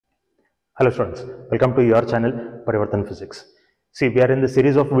Hello students, welcome to your channel Parivartan Physics. See, we are in the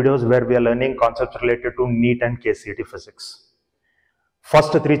series of videos where we are learning concepts related to NEET and KCET physics.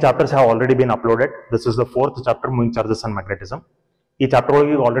 First three chapters have already been uploaded. This is the fourth chapter, moving charges and magnetism. This chapter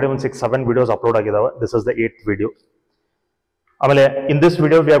already 6-7 videos uploaded. This is the 8th video. In this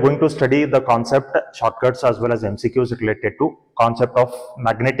video, we are going to study the concept, shortcuts as well as MCQs related to concept of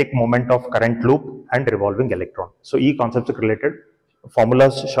magnetic moment of current loop and revolving electron. So, these concepts related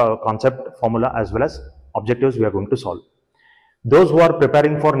formulas, concept, formula as well as objectives we are going to solve. Those who are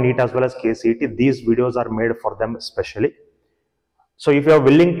preparing for NEET as well as KCET, these videos are made for them specially. So if you are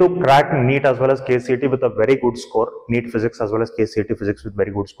willing to crack NEET as well as KCET with a very good score, NEET physics as well as KCET physics with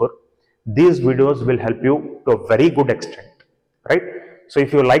very good score, these videos will help you to a very good extent, right? So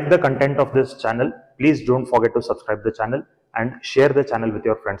if you like the content of this channel, please don't forget to subscribe the channel and share the channel with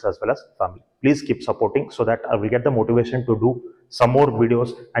your friends as well as family. Please keep supporting so that I will get the motivation to do some more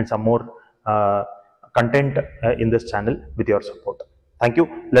videos and some more content in this channel with your support. Thank you.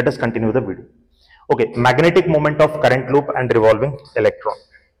 Let us continue the video. Okay, magnetic moment of current loop and revolving electron.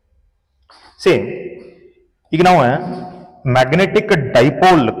 See, now magnetic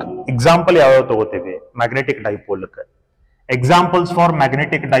dipole example magnetic dipole. Examples for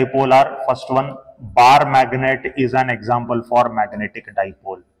magnetic dipole are, first one, bar magnet is an example for magnetic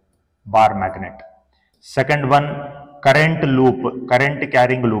dipole, bar magnet. Second one, current loop, current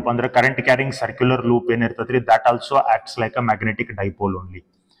carrying loop, under current carrying circular loop in that also acts like a magnetic dipole only.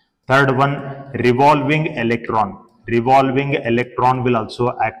 Third one, revolving electron will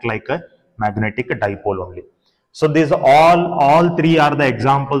also act like a magnetic dipole only. So these all three are the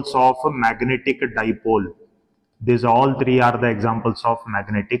examples of magnetic dipole. These all three are the examples of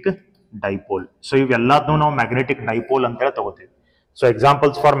magnetic dipole. So if you know magnetic dipole anta tagote. So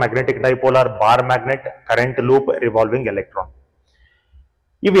examples for magnetic dipole are bar magnet, current loop, revolving electron.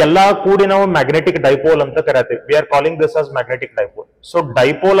 If ella koodi ನಾವು magnetic dipole anta karate, we are calling this as magnetic dipole. So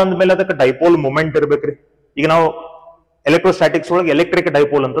dipole ಅಂದ್ಮೇಲೆ ಅದಕ್ಕೆ dipole moment ಇರಬೇಕ್ರಿ. ಈಗ ನಾವು electrostatics ಒಳಗೆ electric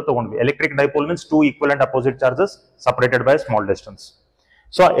dipole ಅಂತ ತಗೊಂಡ್ವಿ. Electric dipole means two equal and opposite charges separated by a small distance.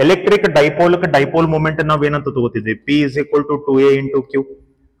 So electric dipole moment ನಾವು ಏನಂತ ತಗೋತಿದ್ವಿ, P is equal to 2a into q.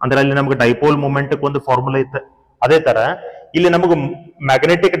 ಅಂದ್ರೆ ಅಲ್ಲಿ ನಮಗೆ dipole moment ಒಂದು ಫಾರ್ಮುಲಾ ಇತ್ತು. ಅದೇ ತರ ಇಲ್ಲಿ ನಮಗೆ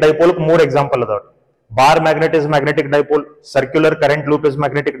ಮ್ಯಾಗ್ನೆಟಿಕ್ ಡೈಪೋಲ್ 3 ಎಕ್ಸಾಂಪಲ್ ಅದಾವ. Bar magnet is magnetic dipole, circular current loop is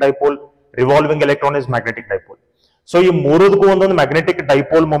magnetic dipole, revolving electron is magnetic dipole. So ಈ ಮೂರದಕ್ಕೂ ಒಂದೊಂದು ಮ್ಯಾಗ್ನೆಟಿಕ್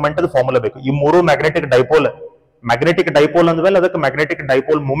ಡೈಪೋಲ್ ಮೂಮೆಂಟ್ ಫಾರ್ಮುಲಾ ಬೇಕು. ಈ ಮೂರು ಮ್ಯಾಗ್ನೆಟಿಕ್ ಡೈಪೋಲ್ ಅಂದ್ಮೇಲೆ ಅದಕ್ಕೆ ಮ್ಯಾಗ್ನೆಟಿಕ್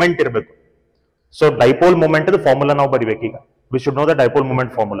ಡೈಪೋಲ್ ಮೂಮೆಂಟ್ ಇರಬೇಕು. ಸೊ ಡೈಪೋಲ್ ಮೂಮೆಂಟ್ ಫಾರ್ಮುಲಾ ನಾವು ಬರಿಬೇಕು. ಈಗ we should know the dipole moment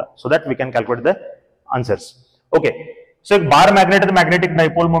formula so that we can calculate the answers. Okay, so bar magnet and magnetic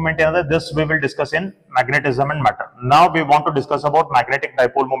dipole moment, this we will discuss in magnetism and matter. Now we want to discuss about magnetic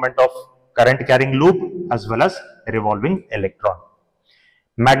dipole moment of current carrying loop as well as revolving electron.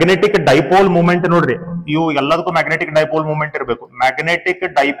 Magnetic dipole moment nodri, you elladukku magnetic dipole moment irbeku. Magnetic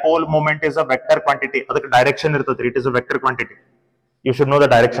dipole moment is a vector quantity, adakke direction irtadri, it is a vector quantity. You should know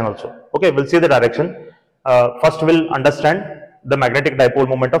the direction also. Okay, we'll see the direction. First we'll understand the magnetic dipole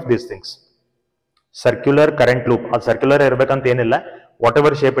moment of these things. Circular current loop, circular irbekanta enilla, whatever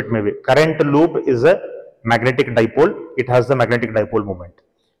shape it may be. Current loop is a magnetic dipole, it has the magnetic dipole moment.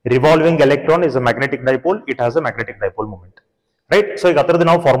 Revolving electron is a magnetic dipole, it has a magnetic dipole moment. Right? So ಈಗ ಅದರದ್ದು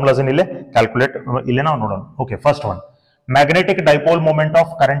ನಾವು formulas ille calculate ille ನಾವು ನೋಡೋಣ. Okay, first one, magnetic dipole moment of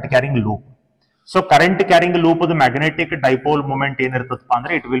current carrying loop. So current carrying loop the magnetic dipole moment ಏನಿರ್ತದಪ್ಪ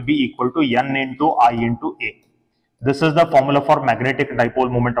ಅಂದ್ರೆ it will be equal to n into I into A. This is the formula for magnetic dipole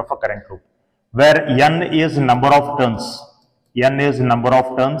moment of a current loop, where n is number of turns,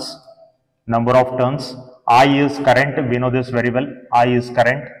 I is current, we know this very well, I is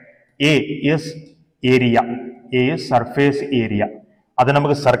current, A is area, A is surface area. ಅದು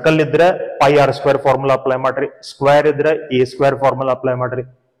ನಮಗೆ circle ಇದ್ರೆ pi r square formula apply ಮಾಡ್ರಿ, square ಇದ್ರೆ A square formula apply ಮಾಡ್ರಿ,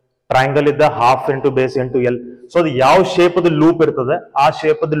 triangle ಇದ್ದ half into base into L. So ಅದು ಯಾವ shape loop ಇರ್ತದೆ ಆ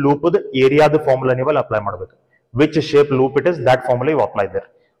ಶೇಪ್ ಲೂಪ್ ಏರಿಯಾದ ಫಾರ್ಮುಲಾ ನೀವು ಅಪ್ಲೈ ಮಾಡಬೇಕು. Which shape loop it is that formula you apply there.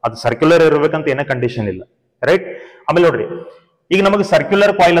 ಅದು ಸರ್ಕ್ಯುಲರ್ ಇರಬೇಕಂತ ಏನೋ ಕಂಡೀಷನ್ ಇಲ್ಲ, ರೈಟ್? ಆಮೇಲೆ ನೋಡ್ರಿ, ಈಗ ನಮಗೆ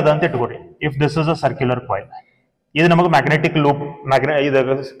ಸರ್ಕ್ಯುಲರ್ ಕಾಯಿಲ್ ಅದ ಅಂತ ಇಟ್ಕೊಡಿ. If this is a circular coil, ಇದು ನಮಗೆ ಮ್ಯಾಗ್ನೆಟಿಕ್ ಲೂಪ್, ಇದು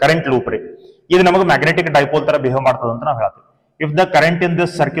ಕರೆಂಟ್ ಲೂಪ್ ರೀ. ಇದು ನಮಗೆ ಮ್ಯಾಗ್ನೆಟಿಕ್ ಡೈಪೋಲ್ ತರ ಬಿಹೇವ್ ಮಾಡ್ತದೆ ಅಂತ ನಾವು ಹೇಳ್ತೀವಿ. If the current in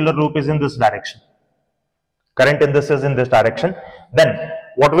this circular loop is in this direction, then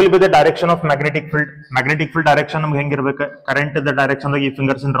what will be the direction of magnetic field? Magnetic field direction ನಮ್ಗೆ ಹೆಂಗಿರ್ಬೇಕು? ಕರೆಂಟ್ ಇದ್ದ ಡೈರೆಕ್ಷನ್ ದಾಗ ಈ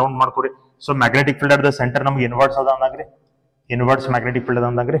ಫಿಂಗರ್ಸ್ ರೌಂಡ್ ಮಾಡ್ಕೊರಿ. So magnetic field at the centre ನಮ್ಗೆ inwards ಅದ ಅಂದಾಗ್ರಿ, inwards magnetic field ಅದ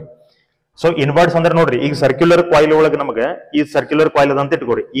ಅಂದಾಗ್ರಿ. So inwards ಅಂದ್ರೆ ನೋಡ್ರಿ, ಈಗ ಸರ್ಕ್ಯುಲರ್ ಕಾಯಿಲ್ ಒಳಗೆ ನಮಗೆ ಈ ಸರ್ಕ್ಯುಲರ್ ಕಾಯಿಲ್ ಅದ ಅಂತ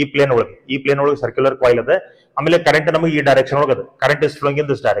ಇಟ್ಕೋರಿ. ಈ ಪ್ಲೇನ್ ಒಳಗೆ ಸರ್ಕ್ಯುಲರ್ ಕಾಯಿಲ್ ಅದ. ಆಮೇಲೆ ಕರೆಂಟ್ ನಮಗೆ ಈ ಡೈರೆಕ್ಷನ್ ಒಳಗೆ ಅದ. Current is flowing in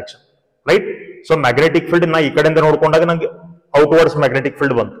this direction, right? So magnetic field ನಾ ಈ ಕಡೆಯಿಂದ ನೋಡ್ಕೊಂಡಾಗ ನಂಗೆ ಔಟ್ವರ್ಡ್ಸ್ ಮ್ಯಾಗ್ನೆಟಿಕ್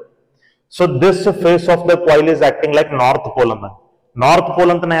ಫೀಲ್ಡ್ ಬಂತು. So this face of the coil is acting like north pole ಅಂತ. North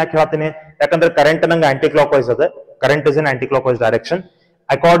pole ಅಂತ ನಾ ಯಾಕೆ ಹೇಳ್ತೀನಿ, ಯಾಕಂದ್ರೆ ಕರೆಂಟ್ ನಂಗೆ ಆಂಟಿ ಕ್ಲಾಕ್ ವೈಸ್ ಅದ, current is in aunty clock wise direction.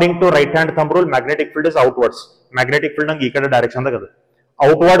 According to right hand thumb rule magnetic field is outwards. Magnetic field ನಂಗೆ ಈ ಕಡೆ ಡೈರೆಕ್ಷನ್ ದಾಗ ಅದ.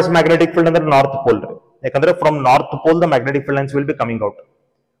 ಔಟ್ವರ್ಡ್ಸ್ ಮ್ಯಾಗ್ನೆಟಿಕ್ ಫೀಲ್ಡ್ ಅಂದ್ರೆ ನಾರ್ತ್ ಪೋಲ್, ಯಾಕಂದ್ರೆ from north pole the magnetic field lines will be coming out.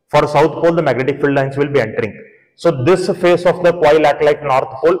 For south pole the magnetic field lines will be entering. So this face of the coil act like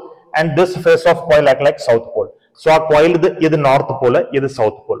north pole and this face of coil act like south pole. So a coil is north pole, is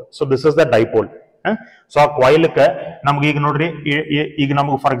south pole. So this is the dipole. So a coil ka ನಮಗೆ ಈಗ ನೋಡ್ರಿ, ಈಗ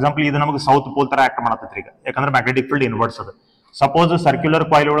ನಮಗೆ for example ಇದು ನಮಗೆ south pole ತರ act ಮಾಡತೈತ್ರಿ ಈಗ, ಯಾಕಂದ್ರೆ ಮ್ಯಾಗ್ನೆಟಿಕ್ ಫೀಲ್ಡ್ ಇನ್ವರ್ಸ್ ಅದ. ಸಪೋಸ್ ಸರ್ಕ್ಯುಲರ್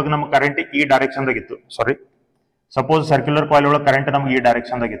ಕಾಯಿಲ್ ಒಳಗೆ ನಮಗೆ ಕರೆಂಟ್ ಈ ಡೈರೆಕ್ಷನ್ ದಾಗ ಇತ್ತು, ಸಪೋಸ್ ಸರ್ಕ್ಯುಲರ್ ಕಾಯಿಲ್ ಒಳಗೆ ಕರೆಂಟ್ ನಮಗೆ ಈ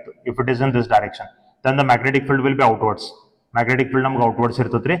ಡೈರೆಕ್ಷನ್ ದಾಗ ಇತ್ತು, if it is in this direction then the magnetic field will be outwards. Magnetic field ನಮ್ಗೆ ಔಟ್ವರ್ಡ್ಸ್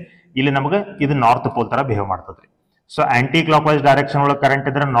ಇರ್ತೈತ್ರಿ, ಇಲ್ಲಿ ನಮಗೆ ಇದು ನಾರ್ತ್ ಪೋಲ್ ತರ behave ಮಾಡ್ತದ್ರಿ. So aunty clock wise direction ಒಳಗೆ ಕರೆಂಟ್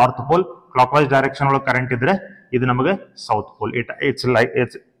ಇದ್ರೆ north pole, clock wise direction ಒಳಗೆ ಕರೆಂಟ್ ಇದ್ರೆ ಇದು ನಮಗೆ south pole.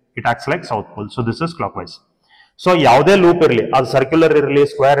 It acts like south pole. So this is clock wise. So ಯಾವುದೇ ಲೂಪ್ ಇರಲಿ, ಅದು ಸರ್ಕ್ಯುಲರ್ ಇರಲಿ,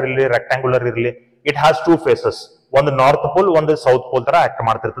 ಸ್ಕ್ವೇರ್ ಇರಲಿ, ರೆಕ್ಟಾಂಗುಲರ್ ಇರಲಿ, ಇಟ್ ಹ್ಯಾಸ್ ಟೂ ಫೇಸಸ್, ಒಂದು ನಾರ್ತ್ ಪೋಲ್, ಒಂದು ಸೌತ್ ಪೋಲ್ ತರ act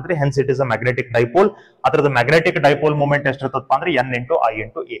ಮಾಡ್ತಿರ್ತದ್ರಿ. Hence it is a magnetic dipole. ಅದರದ ಮ್ಯಾಗ್ನೆಟಿಕ್ ಡೈಪೋಲ್ ಮೂಮೆಂಟ್ ಎಷ್ಟಿರ್ತಪ್ಪ ಅಂದ್ರೆ N into I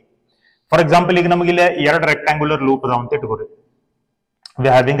into A. For example ಈಗ ನಮಗೆ ಇಲ್ಲಿ ಎರಡು ರೆಕ್ಟಾಂಗುಲರ್ ಲೂಪ್ ಅದಾವ ಅಂತ ಇಟ್ಕೋರಿ. V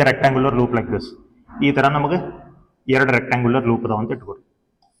having A rectangular loop like this. ಈ ತರ ನಮಗೆ ಎರಡು ರೆಕ್ಟಾಂಗುಲರ್ ಲೂಪ್ ಅದಾವ ಅಂತ ಇಟ್ಕೋರಿ.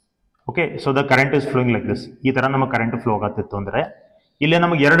 Okay, so the current is flowing like this. ಈ ತರ ನಮಗೆ ಕರೆಂಟ್ ಫ್ಲೋ ಆಗತ್ತಿತ್ತು ಅಂದ್ರೆ ಇಲ್ಲಿ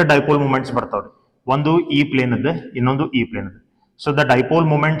ನಮಗೆ ಎರಡು ಡೈಪೋಲ್ ಮೂಮೆಂಟ್ಸ್ ಬರ್ತಾವ್ರಿ. ಒಂದು ಈ ಪ್ಲೇನ್ ಇದೆ, ಇನ್ನೊಂದು ಈ ಪ್ಲೇನ್ ಇದೆ. So the dipole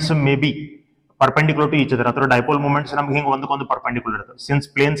moments may be perpendicular to each other. ಅಥವಾ ಡೈಪೋಲ್ ಮೂಮೆಂಟ್ಸ್ ನಮ್ಗೆ ಹಿಂಗೆ ಒಂದಕ್ಕೊಂದು ಪರ್ಪೆಂಡಿಕ್ಯುಲರ್ ಇರ್ತದೆ. Since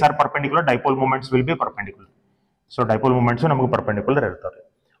planes R perpendicular, dipole moments will be perpendicular. So dipole moments ನಮಗೆ ಪರ್ಪೆಂಡಿಕ್ಯುಲರ್ ಇರ್ತವೆ.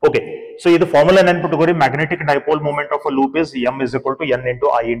 ಓಕೆ, ಸೊ ಇದು formula ನೆನ್ಪಿಟ್ಟುಕೋರಿ. Magnetic dipole moment of a loop is M is equal to N into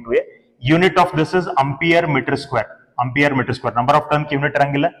I into A. Unit of this is ampere metre square. Ampere metre square, number of turn unit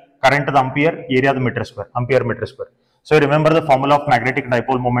ಇರಂಗಿಲ್ಲ, current the ampere, area the metre square, ampere metre square. So remember the formula of magnetic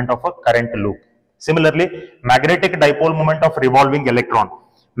dipole moment of a current loop. Similarly, magnetic dipole moment of revolving electron.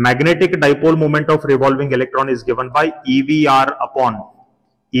 Magnetic dipole moment of revolving electron is given by EVR upon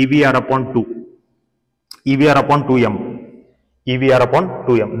 2. EVR upon 2m. EVR upon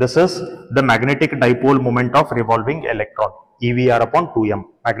 2m. This is the magnetic dipole moment of revolving electron. EVR upon 2m.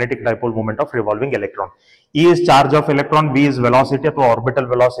 Magnetic dipole moment of revolving electron. E is charge of electron, V is velocity or orbital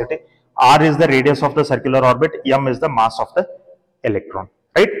velocity, R is the radius of the circular orbit, M is the mass of the electron.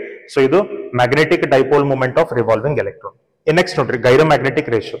 Right? So, this is magnetic dipole moment of revolving electron. Next, gyromagnetic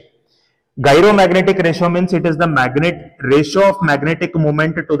ratio. Gyromagnetic ratio means it is the ratio of magnetic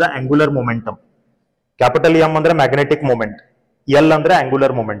moment to the angular momentum. Capital M andre magnetic moment, L andre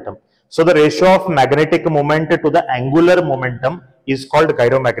angular momentum. So the ratio of magnetic moment to the angular momentum is called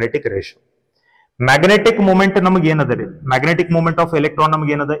gyromagnetic ratio. Magnetic moment ನಮಗೆ ಏನದರಿ, magnetic moment of electron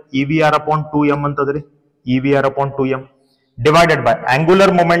ನಮಗೆ ಏನದ, EVR upon 2m ಅಂತದ್ರಿ. EVR upon 2m divided by angular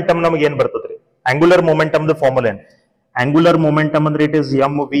momentum ನಮಗೆ ಏನು ಬರ್ತದ್ರಿ, angular momentum the formula ಏನು, angular momentum ಅಂದ್ರೆ it is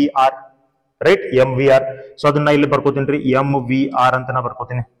mvr, right? mvr. So ಅದನ್ನ ಇಲ್ಲಿ ಬರ್ಕೋತೀನಿ, mvr ಅಂತ ನಾ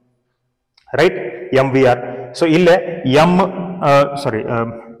ಬರ್ಕೋತೀನಿ, right? mvr. ಸೊ ಇಲ್ಲೇ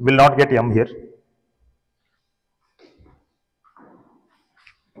will not get m here.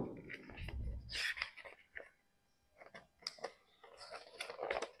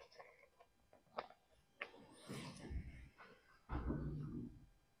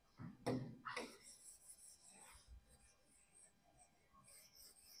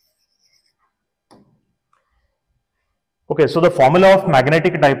 Okay, so the formula of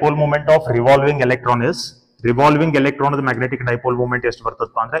magnetic dipole moment of revolving electron is, revolving electron the magnetic dipole moment ಎಷ್ಟು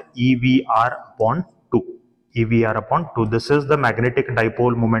ಬರ್ತದಪ್ಪ ಅಂದ್ರೆ EVR upon 2. EVR upon 2. This is the magnetic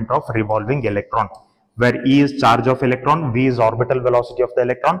dipole moment of revolving electron, where E is charge of electron, V is orbital velocity of the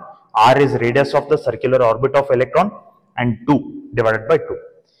electron, R is radius of the circular orbit of electron, and 2 divided by 2.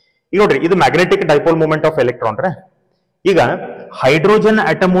 ಈಗ ನೋಡ್ರಿ, ಇದು magnetic dipole moment of electron ರೇ. ಈಗ hydrogen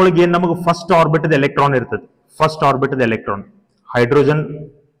atom ಒಳಗೆ ನಮಗೆ first orbit electron ಇರ್ತದೆ. First orbit electron, hydrogen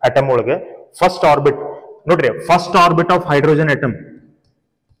atom ಒಳಗೆ first orbit ನೋಡ್ರಿ, first orbit of hydrogen atom,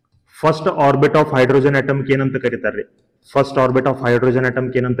 first orbit of hydrogen atom ಏನಂತ ಕರೀತಾರೆ, first orbit of hydrogen atom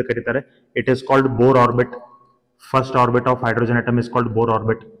ಏನಂತ ಕರೀತಾರೆ, it is called bore orbit. First orbit of hydrogen atom is called bore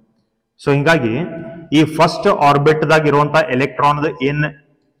orbit. So ಹಿಂಗಾಗಿ ಈ first orbit ದಾಗ ಇರುವಂತ electron ಏನ್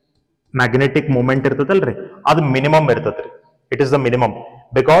magnetic moment ಇರ್ತದಲ್ರಿ, ಅದು ಮಿನಿಮಮ್ ಇರ್ತದ್ರಿ. It is the minimum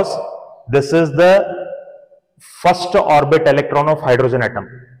because this is the first orbit electron of hydrogen atom.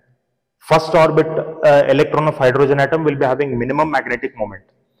 First orbit electron of hydrogen atom will be having minimum magnetic moment.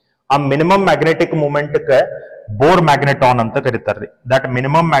 A minimum magnetic moment ka Bohr magneton anta karitarri. That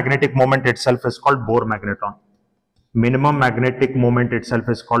minimum magnetic moment itself is called Bohr magneton. Minimum magnetic moment itself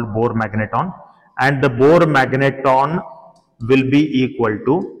is called Bohr magneton, and the Bohr magneton will be equal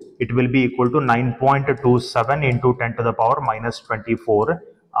to 9.27 into 10 to the power minus 24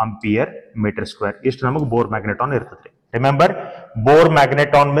 ampere meter square. Istu namagu Bohr magneton irtadri. Remember, Bohr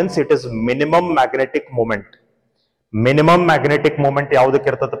magneton means it is minimum magnetic moment. Minimum magnetic moment yaudಕ್ಕೆ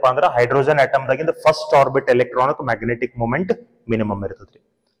ಇರ್ತದಪ್ಪ ಅಂದ್ರೆ hydrogen atom ದಾಗಿಂದ first orbit electronic magnetic moment minimum ಇರ್ತದ್ರಿ.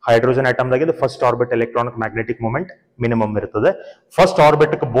 Hydrogen atom ದಾಗಿಂದ first orbit electronic magnetic moment minimum ಇರ್ತದೆ. First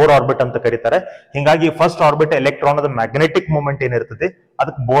orbit bore orbit ಅಂತ ಕರೀತಾರೆ. ಹಿಂಗಾಗಿ first orbit electron the magnetic moment ಏನಿರ್ತದೆ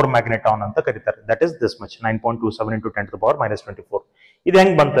ಅದಕ್ಕೆ ಬೋರ್ ಮ್ಯಾಗ್ನೆಟಾನ್ ಅಂತ ಕರೀತಾರೆ. That is this much 9.27 into 10 to the power minus 24. ಇದು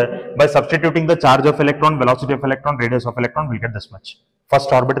ಹೆಂಗ್ ಬಂತ? By substituting the charge of electron, velocity of electron, radius of electron will get this much.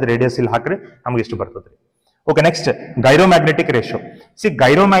 First orbit radius ಇಲ್ಲಿ ಹಾಕ್ರಿ ನಮ್ಗೆ ಇಷ್ಟು ಬರ್ತದ್ರಿ. Okay, next, gyromagnetic ratio. See,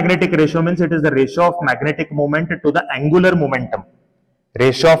 gyromagnetic ratio means it is the ratio of magnetic moment to the angular momentum.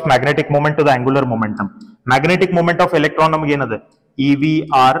 Ratio of magnetic moment to the angular momentum. Magnetic moment of electron namage enade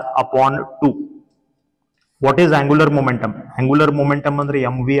EVR upon 2. What is angular momentum? Angular momentum andre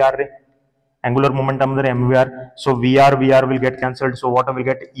MVR. Angular momentum andre MVR. So VR will get cancelled. So what will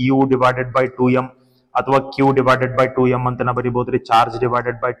get? U divided by 2m athwa Q divided by 2m antana baribodri. Charge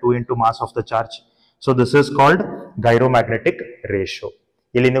divided by 2 into mass of the charge. So this is called gyromagnetic ratio.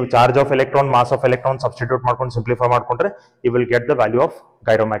 ಇಲ್ಲಿ ನೀವು charge of electron, mass of electron substitute ಮಾಡ್ಕೊಂಡು simplify ಮಾಡ್ಕೊಂಡ್ರೆ you will get the value of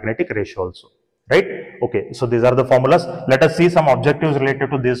gyromagnetic ratio also. Right? Okay. So these are the formulas. Let us see some objectives related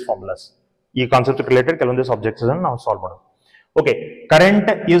to these formulas. ಈ concept related ಕೆಲವೊಂದು objectives ಅನ್ನು ನಾವು solve ಮಾಡೋಣ. Okay. Current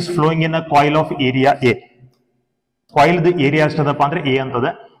is flowing in a coil of area A. Coil the area ಎಷ್ಟದಪ್ಪ ಅಂದ್ರೆ A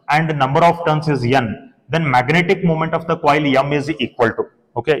ಅಂತದೆ and number of turns is N. Then magnetic moment of the coil M is equal to.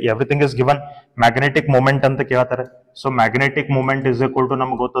 Okay, everything is given. Magnetic moment anta keltare. So magnetic moment is equal to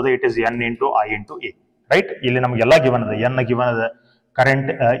namage gottade it is N into I into A. Right? Illi namage ella given ade. N given ade. Current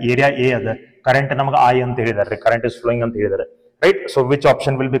area A ade. Current namage I anta helidare. Current is flowing anta helidare. Right? So which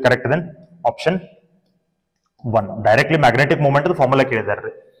option will be correct then? Option 1. Directly magnetic moment the formula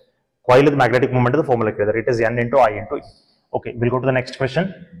kelidare. Coil the magnetic moment the formula kelidare. It is N into I into A. Okay, we'll go to the next question.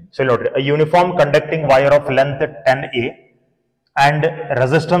 So a uniform conducting wire of length 10A and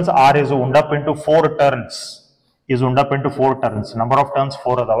resistance R is wound up into 4 turns. Number of turns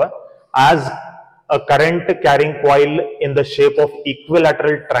 4 adava. As a current carrying coil in the shape of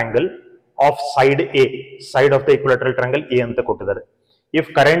equilateral triangle of side A. Side of the equilateral triangle A anta kottidare. If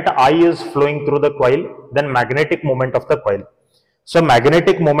current I is flowing through the coil, then magnetic moment of the coil. So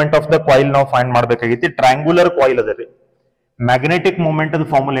magnetic moment of the coil now find ಮಾಡಬೇಕಾಗಿತ್ತು. Triangular coil adare. Magnetic moment the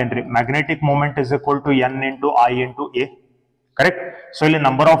formula entry. Magnetic moment is equal to N into I into A. Correct? So ಇಲ್ಲಿ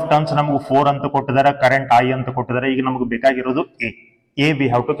number of turns ನಮಗೆ 4 ಅಂತ ಕೊಟ್ಟಿದ್ದಾರೆ, current I ಅಂತ ಕೊಟ್ಟಿದ್ದಾರೆ. ಈಗ ನಮಗೆ ಬೇಕಾಗಿರೋದು A we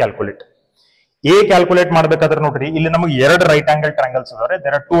have to calculate. A calculate ಮಾಡಬೇಕಾದ್ರೆ ನೋಡ್ರಿ ಇಲ್ಲಿ ನಮಗೆ ಎರಡು right angle triangles ಇದಾವೆ.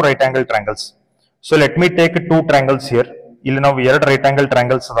 There are 2 right angle triangles. So let me take 2 triangles here. ಇಲ್ಲಿ ನಾವು ಎರಡು right angle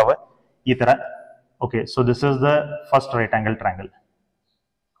triangles ಇದಾವೆ ಈ ತರ. Okay, so this is the first right angle triangle.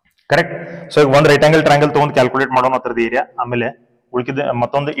 Correct? So ಈಗ ಒಂದು right angle triangle ತಗೊಂಡು calculate ಮಾಡೋಣ ಅದರದ್ದು ಏರಿಯಾ. ಆಮೇಲೆ ಉಳಿದ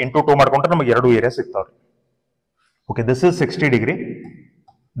ಮತ್ತೊಂದು into 2 ಮಾಡ್ಕೊಂಡ್ರೆ ನಮಗೆ ಎರಡು area ಸಿಗ್ತಾವ್ರಿ. Okay, this is 60 degree.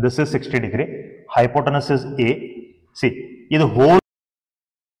 Hypotenuse is A. See, this whole